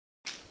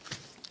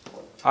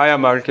I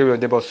am Arikewi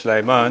Odebo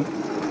Sulaiman.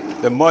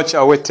 The much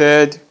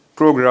awaited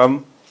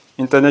program,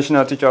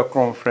 International Teacher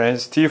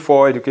Conference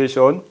T4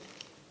 Education,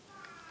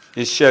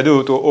 is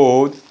scheduled to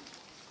hold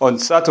on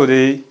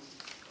Saturday,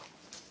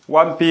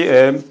 1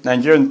 p.m.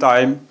 Nigerian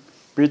time,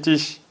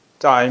 British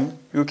time,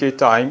 UK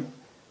time,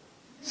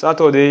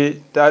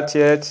 Saturday,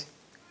 30th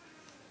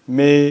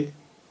May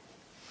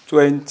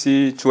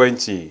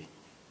 2020.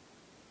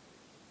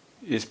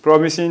 It's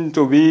promising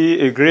to be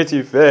a great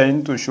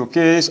event to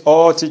showcase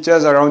all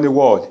teachers around the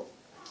world.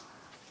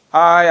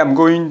 I am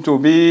going to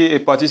be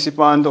a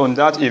participant on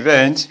that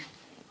event.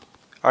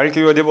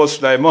 Arikewi Odebo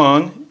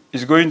Sulaiman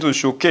is going to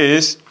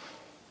showcase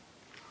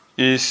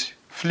his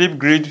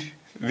Flipgrid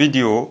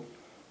video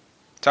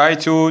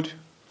titled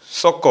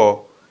Soccer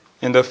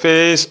in the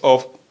Face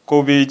of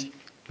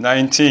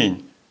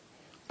COVID-19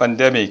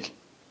 Pandemic.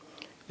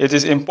 It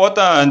is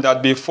important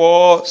that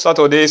before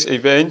Saturday's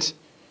event,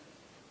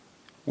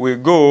 we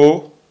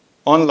go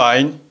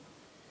online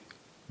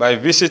by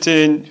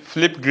visiting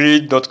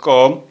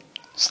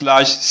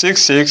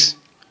flipgrid.com/66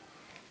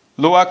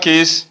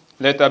 lowercase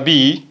letter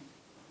b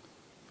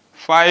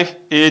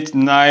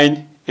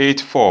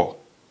 58984.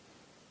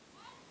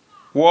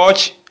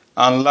 Watch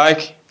and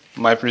like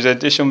my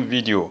presentation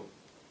video.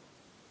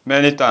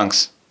 Many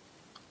thanks.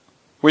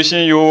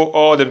 Wishing you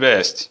all the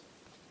best.